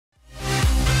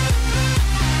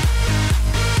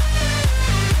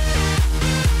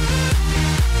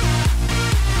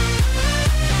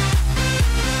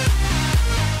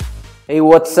Hey,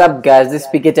 what's up guys, this is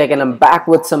TaiG and I'm back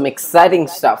with some exciting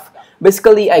stuff.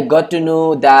 Basically, I got to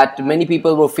know that many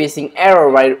people were facing error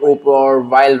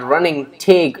while running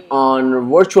TaiG on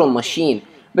virtual machine.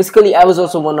 Basically, I was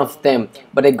also one of them,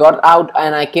 but I got out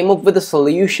and I came up with a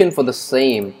solution for the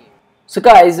same. So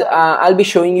guys, I'll be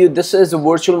showing you, this is a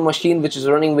virtual machine which is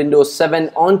running Windows 7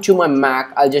 onto my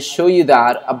Mac. I'll just show you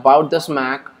that about this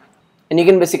Mac. And you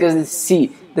can basically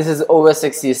see this is OS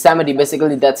X Yosemite.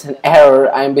 Basically that's an error.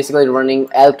 I'm basically running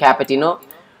El Capitino.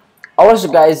 Also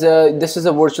guys, this is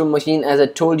a virtual machine as I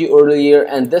told you earlier,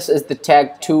 and this is the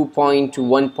TaiG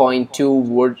 2.1.2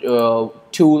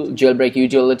 tool jailbreak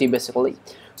utility basically.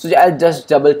 So I'll just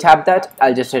double tap that,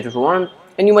 I'll just hit run,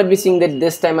 and you might be seeing that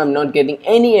this time I'm not getting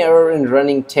any error in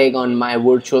running TaiG on my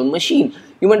virtual machine.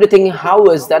 You might be thinking, how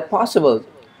is that possible?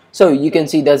 So you can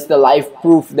see that's the live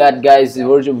proof that guys,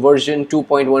 version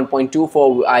 2.1.2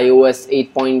 for iOS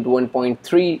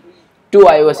 8.1.3 to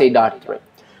iOS 8.3.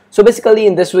 So basically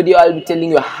in this video I'll be telling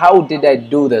you how did I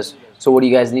do this. So what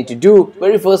you guys need to do,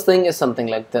 very first thing is something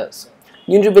like this.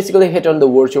 You need to basically hit on the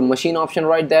virtual machine option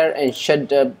right there and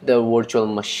shut up the virtual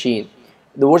machine.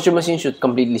 The virtual machine should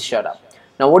completely shut up.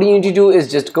 Now what you need to do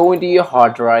is just go into your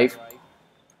hard drive.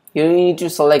 You need to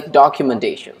select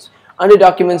documentations. Under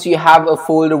documents you have a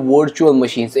folder virtual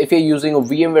machines. If you're using a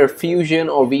VMware Fusion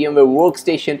or VMware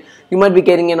Workstation, you might be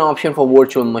getting an option for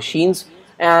virtual machines,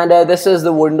 and this is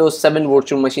the Windows 7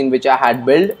 virtual machine which I had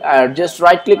built. Just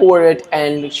right click over it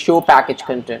and show package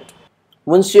content.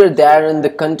 Once you're there in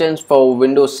the contents for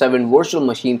Windows 7 virtual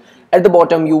machine, at the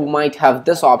bottom you might have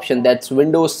this option, that's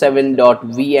Windows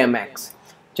 7.vmx.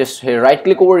 Just right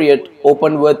click over it,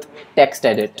 open with text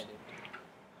edit.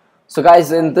 So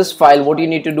guys, in this file what you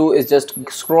need to do is just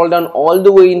scroll down all the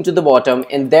way into the bottom,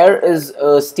 and there is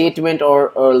a statement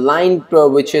or a line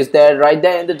which is there right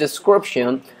there in the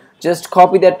description. Just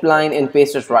copy that line and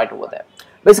paste it right over there.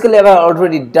 Basically I've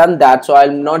already done that, so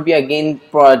I'll not be again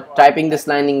typing this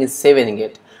line and saving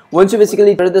it. Once you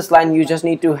basically type this line, you just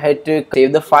need to hit to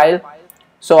save the file.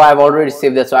 So I've already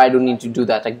saved that, so I don't need to do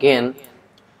that again.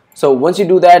 So once you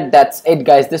do that, that's it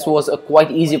guys. This was a quite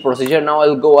easy procedure. Now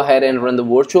I'll go ahead and run the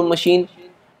virtual machine,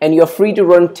 and you're free to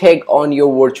run TaiG on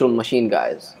your virtual machine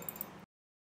guys.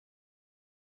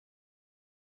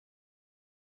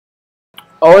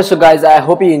 Alright, so guys, I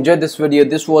hope you enjoyed this video.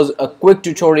 This was a quick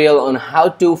tutorial on how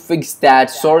to fix that.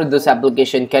 Sorry, this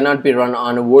application cannot be run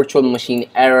on a virtual machine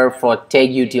error for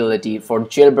TaiG utility for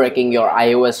jailbreaking your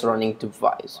iOS running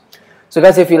device. So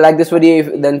guys, if you like this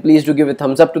video, then please do give a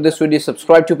thumbs up to this video,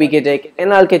 subscribe to TaiG,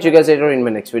 and I'll catch you guys later in my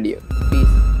next video.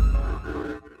 Peace.